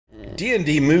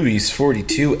D&D Movies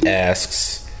 42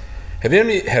 asks, have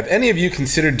any of you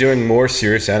considered doing more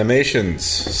serious animations?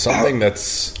 Something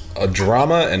that's a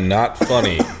drama and not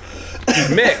funny.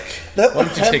 Mick, why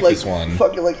don't you take this one?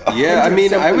 Yeah, I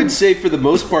mean, I would say for the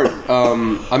most part,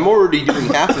 I'm already doing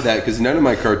half of that because none of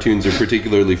my cartoons are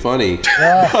particularly funny.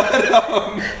 But,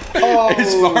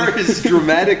 as far as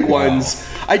dramatic ones,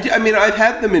 I mean, I've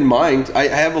had them in mind. I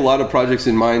have a lot of projects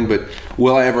in mind, but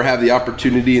will I ever have the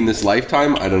opportunity in this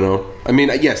lifetime? I don't know. I mean,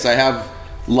 yes, I have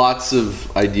lots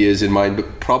of ideas in mind,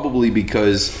 but probably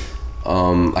because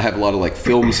I have a lot of like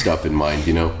film stuff in mind,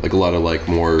 you know, like a lot of like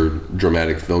more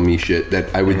dramatic filmy shit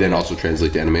that I would then also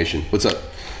translate to animation. What's up,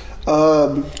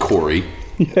 Cory?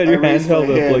 You had your hand held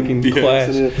up like in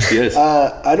class. Yes.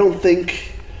 I don't think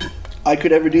I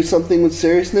could ever do something with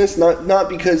seriousness. Not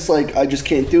because like I just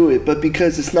can't do it, but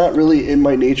because it's not really in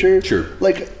my nature. Sure.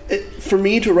 Like for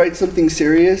me to write something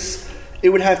serious, it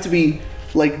would have to be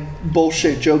like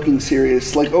bullshit joking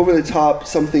serious, like over the top,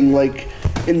 something like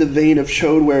in the vein of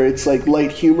Chode where it's like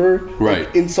light humor, right?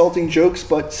 Like insulting jokes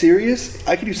but serious.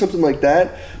 I could do something like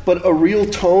that, but a real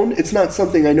tone, it's not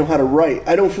something I know how to write.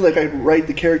 I don't feel like I write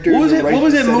the characters. What was that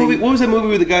movie? What was that movie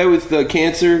with the guy with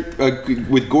cancer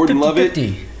with Gordon Levitt?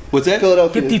 50-50. What's that?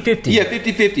 Philadelphia. 50-50. Yeah,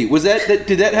 50-50. Was that?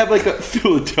 Did that have like a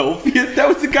Philadelphia? That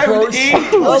was the guy with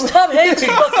AIDS. It was Tom Hanks.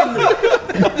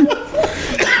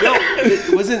 No,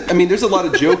 it wasn't. I mean, there's a lot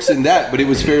of jokes in that, but it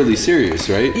was fairly serious,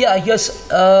 right? Yeah, I guess.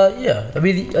 Yeah, I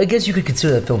mean, I guess you could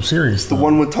consider that film serious. The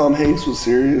one with Tom Hanks was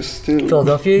serious too.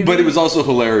 Philadelphia, but it was also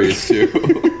hilarious too.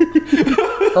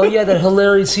 Oh yeah, that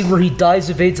hilarious scene where he dies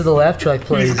of AIDS and the laugh track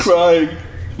plays. He's crying.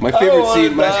 My favorite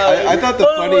scene. I thought the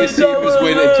funniest scene was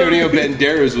when Antonio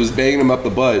Banderas was banging him up the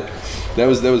butt. That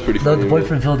was pretty funny. The boy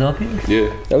from Philadelphia.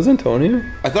 Yeah, that was Antonio.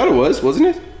 I thought it was,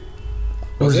 wasn't it?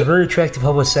 It was a very attractive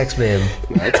homo-sex man.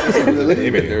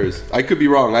 I could be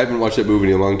wrong. I haven't watched that movie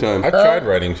in a long time. I've tried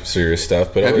writing serious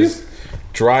stuff, but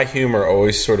dry humor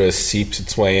always sort of seeps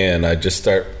its way in. I just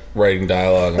start writing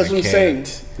dialogue and That's what I'm saying.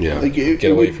 Yeah, like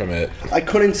get away from it. I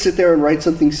couldn't sit there and write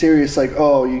something serious like,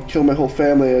 oh, you killed my whole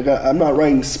family. I'm not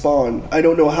writing Spawn. I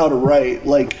don't know how to write.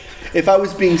 Like, if I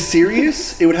was being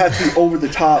serious, it would have to be over the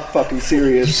top fucking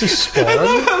serious. Did you say Spawn? I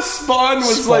love how Spawn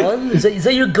was Spawn? like... Is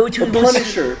that your go-to?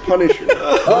 Punisher.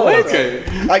 Oh, okay.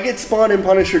 I get Spawn and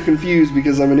Punisher confused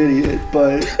because I'm an idiot,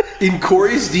 but... In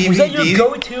Cory's DVD... Was that your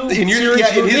go-to? In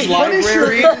his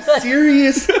library? Punisher is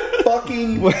serious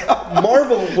fucking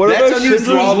Marvel. That's under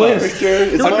drama.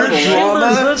 It's under Marvel,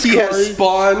 drama, right? he has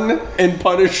Spawn and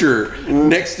Punisher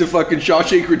next to fucking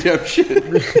Shawshank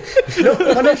Redemption. No,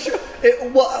 Punisher...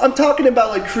 well, I'm talking about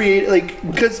like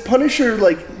because Punisher,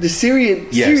 like the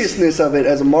seriousness of it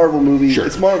as a Marvel movie. Sure.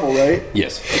 It's Marvel, right?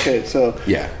 Yes. Okay, so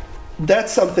yeah,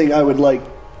 that's something I would like.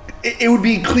 It would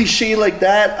be cliche like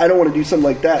that. I don't want to do something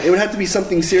like that. It would have to be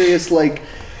something serious, like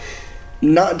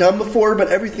not done before, but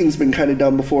everything's been kind of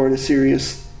done before in a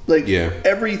serious. Like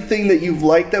everything that you've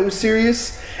liked that was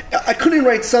serious. I couldn't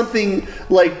write something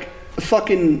like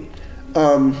fucking.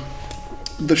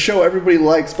 The show everybody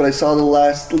likes, but I saw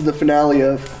the finale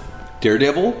of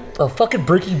Daredevil. Oh, fucking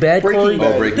Breaking Bad,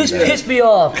 Cory. This pissed me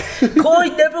off.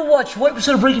 Cory never watched one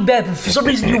episode of Breaking Bad, but for some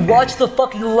reason you watched the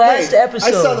fucking last episode.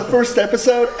 I saw the first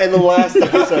episode and the last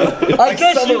episode. I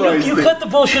guess you cut the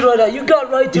bullshit right out. You got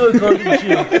right to it, Cory.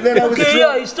 And then I was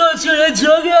drunk. You started saying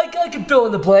drunk. I can fill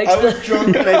in the blanks. I was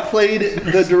drunk and I played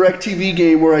the DirecTV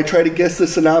game where I tried to guess the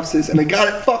synopsis, and I got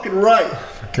it fucking right.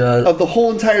 God. Of the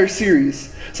whole entire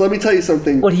series. So let me tell you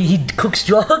something. What, he cooks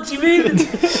drugs, you mean?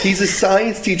 He's a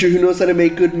science teacher who knows how to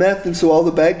make good meth, and so all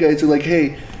the bad guys are like,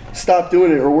 hey, stop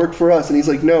doing it or work for us. And he's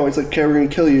like, no. It's like, okay, we're going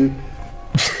to kill you.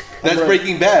 That's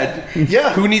Breaking Bad.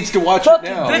 Yeah. Who needs to watch it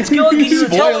now? Vince Gilligan, you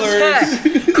tell us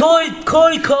hack.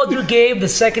 Cory called your game the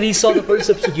second he saw the first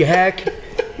episode. You hack.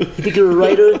 You think you're a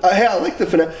writer? Hey, I like the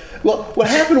finale. Well, what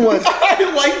happened was...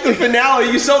 I like the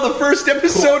finale. You saw the first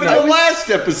episode and the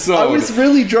last episode. I was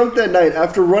really drunk that night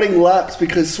after running laps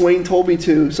because Swain told me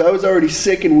to. So I was already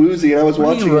sick and woozy, and I was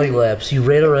watching you running laps? You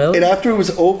ran around? And after it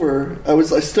was over, I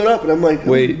stood up, and I'm like,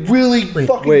 really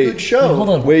fucking good show. Hold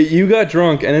on. Wait, you got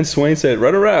drunk, and then Swain said,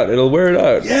 run her out. It'll wear it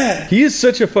out. Yeah. He is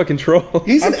such a fucking troll.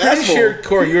 He's I'm an pretty asshole. sure,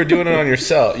 Cory, you were doing it on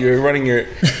yourself. You were running your...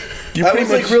 I was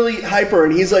like really hyper,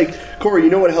 and he's like, Cory, you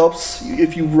know what helps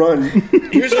if you run?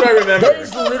 Here's what I remember. That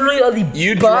is literally on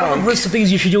the bottom list of things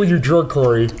you should do when you're drunk,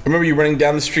 Cory. I remember you running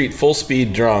down the street, full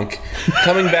speed, drunk,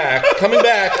 coming back,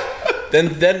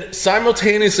 then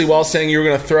simultaneously while saying you were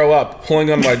going to throw up,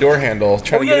 pulling on my door handle,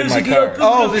 trying to get in my car.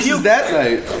 Oh, this is that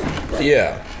night.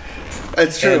 Yeah.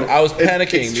 It's true. And I was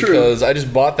panicking because I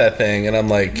just bought that thing, and I'm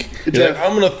like,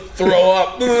 I'm going to throw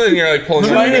up, and you're like pulling.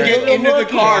 Trying to get into the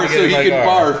car so he can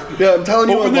barf. Yeah, I'm telling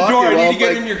you, open the door. I need to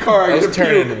get in your car. I was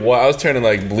turning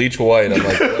like bleach white. I'm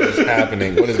like, what is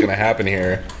happening? What is going to happen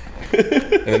here?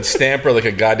 And then Stamper, like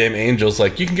a goddamn angel's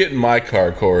like, you can get in my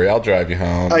car, Cory. I'll drive you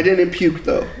home. I didn't puke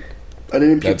though. I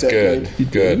didn't puke. That's good.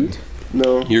 Good.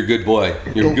 No. You're a good boy.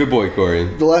 You're a good boy, Cory.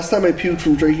 The last time I puked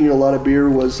from drinking a lot of beer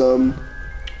was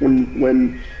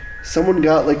when someone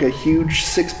got like a huge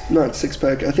not six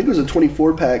pack. I think it was a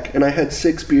 24 pack, and I had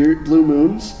 6 Blue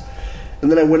Moons. And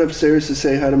then I went upstairs to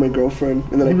say hi to my girlfriend,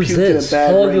 and then I puked in a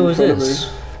bag right in front of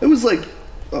her. It was like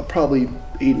probably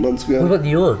 8 months ago. What about New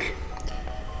York?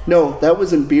 No, that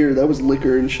wasn't beer. That was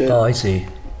liquor and shit. Oh, I see.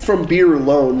 From beer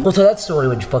alone. Well, so that story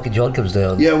when fucking John comes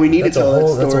down. Yeah, we need to tell that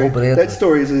story. That's a whole bonanza. That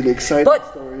story is an exciting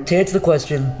story. To answer the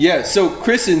question. Yeah. So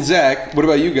Chris and Zach, what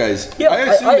about you guys? Yeah,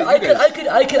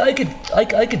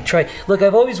 I could try. Look,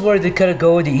 I've always wanted to kind of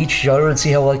go into each genre and see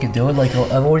how well I can do it. Like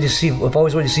I've always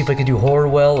wanted to see if I could do horror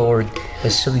well, or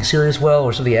something serious well,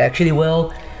 or something actiony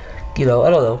well. You know,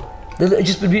 I don't know. It'd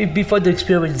just be fun to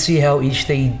experiment and see how each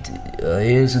thing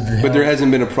is. But there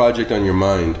hasn't been a project on your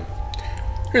mind.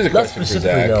 Here's a question for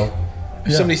Zach. Though.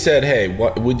 If somebody said, "Hey,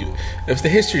 what would you?" If the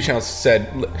History Channel said,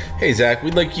 "Hey, Zach,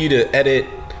 we'd like you to edit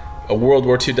a World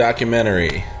War II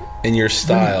documentary in your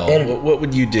style," what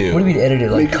would you do? What do you mean edit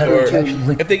it? Like cut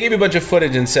it? If they gave you a bunch of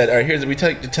footage and said, "All right, here's we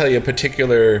tell you a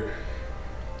particular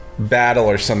battle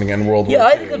or something in World War II." Yeah,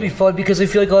 I think that'd be fun because I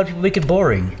feel like a lot of people make it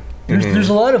boring. There's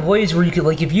a lot of ways where you can,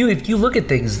 like, if you look at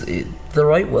things the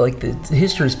right way, like the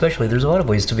history especially, there's a lot of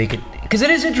ways to make it, because it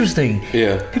is interesting.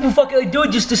 Yeah. People fucking like do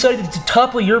it, just decided to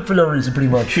topple Europe for no reason, pretty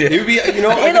much. Yeah. It would be, you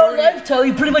know, in our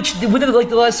lifetime, pretty much within like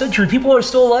the last century, people are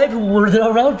still alive who were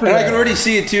around for that. And I can already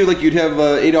see it too. Like you'd have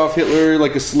Adolf Hitler,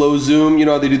 like a slow zoom. You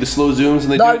know how they do the slow zooms,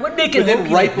 and they I wouldn't make it. But then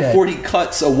right before he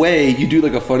cuts away, you do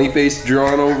like a funny face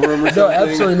drawn over him or something. No,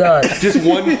 absolutely not. Just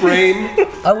one frame.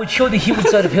 I would show the human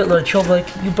side of Hitler and show him like,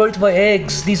 you burnt my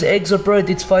eggs. These eggs are burnt.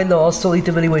 It's fine though. I'll still eat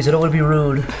them anyways. I don't want to be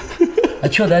rude.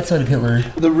 I'd show that side of Hitler.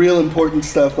 The real important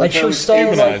stuff. Like I'd show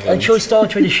Stalin. I'd show Stalin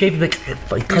trying to shape him.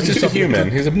 He's just a human.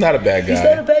 He's not a bad guy. He's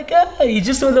not a bad guy. He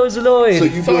just was annoyed. So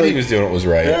you thought he was doing what was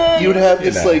right. You would have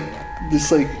this light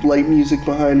music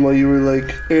behind while you were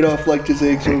like, Adolf liked his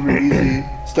eggs over easy.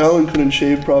 Stalin couldn't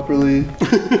shave properly.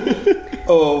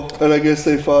 Oh, and I guess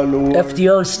they fought in a war.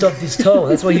 FDR stubbed his toe.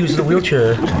 That's why he was in a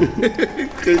wheelchair.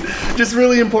 Just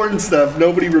really important stuff.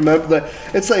 Nobody remembered that.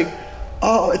 It's like,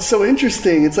 oh, it's so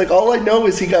interesting. It's like, all I know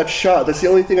is he got shot. That's the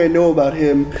only thing I know about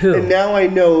him. Who? And now I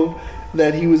know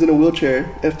that he was in a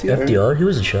wheelchair. FDR. FDR? He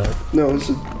wasn't shot. No, it was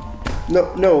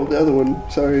no, the other one.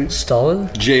 Sorry. Stalin?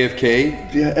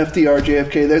 JFK? Yeah, FDR,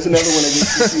 JFK. There's another one I get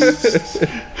confused.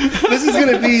 This is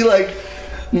going to be like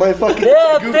my fucking...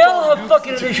 Yeah, they all have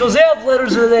fucking initials. They have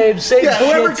letters in their names. Same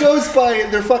whoever shit. goes by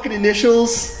their fucking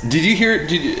initials. Did you hear...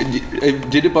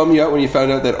 Did it bum you out when you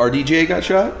found out that RDJ got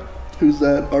shot? Who's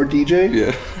that? RDJ?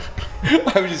 Yeah.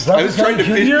 I was trying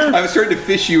to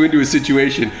fish you into a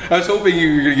situation. I was hoping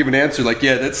you were going to give an answer like,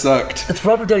 yeah, that sucked. That's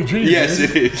Robert Downey Jr. Yes,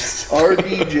 dude. it is.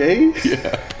 RDJ?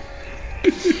 Yeah.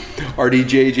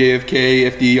 RDJ,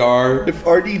 JFK, FDR. If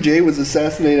RDJ was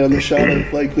assassinated on the shot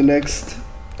of like the next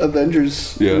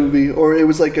Avengers movie, or it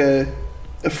was like a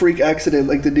freak accident,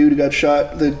 like the dude who got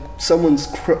shot, someone's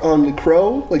on the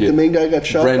Crow, like the main guy got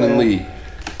shot. Brandon Lee.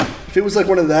 If it was like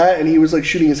one of that, and he was like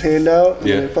shooting his hand out, and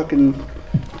it fucking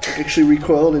actually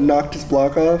recoiled and knocked his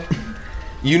block off.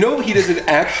 You know he doesn't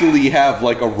actually have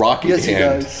like a rocket hand. Yes, he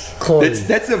does. Cory.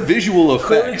 That's a visual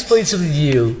effect. Let me explain something to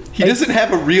you. He doesn't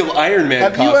have a real Iron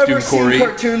Man costume, Cory. Have you ever seen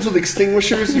cartoons with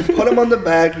extinguishers? You put them on the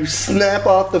back, you snap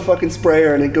off the fucking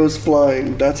sprayer, and it goes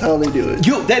flying. That's how they do it.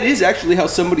 Yo, that is actually how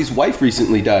somebody's wife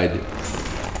recently died.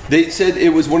 They said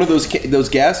it was one of those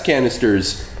gas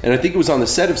canisters, and I think it was on the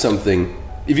set of something.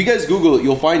 If you guys Google it,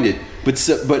 you'll find it.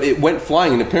 But it went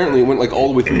flying, and apparently it went like all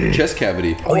the way through the chest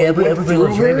cavity. Oh yeah, but Everybody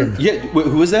Loves Raymond. Yeah,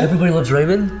 who was that? Everybody Loves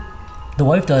Raymond. The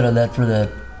wife died on that for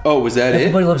that. Oh, was that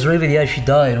Everybody Loves Raymond. Yeah, she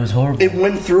died. It was horrible. It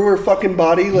went through her fucking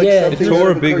body like something. It tore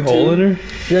a big hole in her.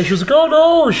 Yeah, she was like, "Oh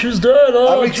no, she's dead."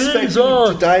 Oh, I would expect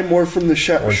you to die more from the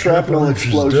shrapnel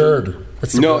explosion.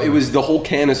 No, it was the whole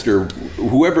canister.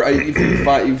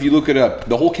 If you look it up,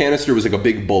 the whole canister was like a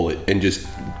big bullet and just.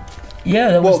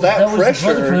 Yeah, that was the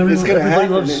brother is going to happen.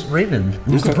 Everybody Loves Raymond. It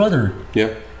was the brother.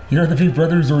 Yeah. You know the big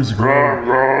brother is always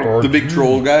the big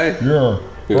troll guy. Yeah.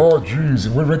 Oh jeez,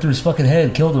 it went right through his fucking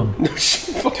head, killed him.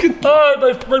 Fucking.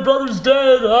 My brother's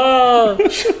dead. Ah.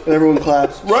 And everyone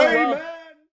claps. Raymond.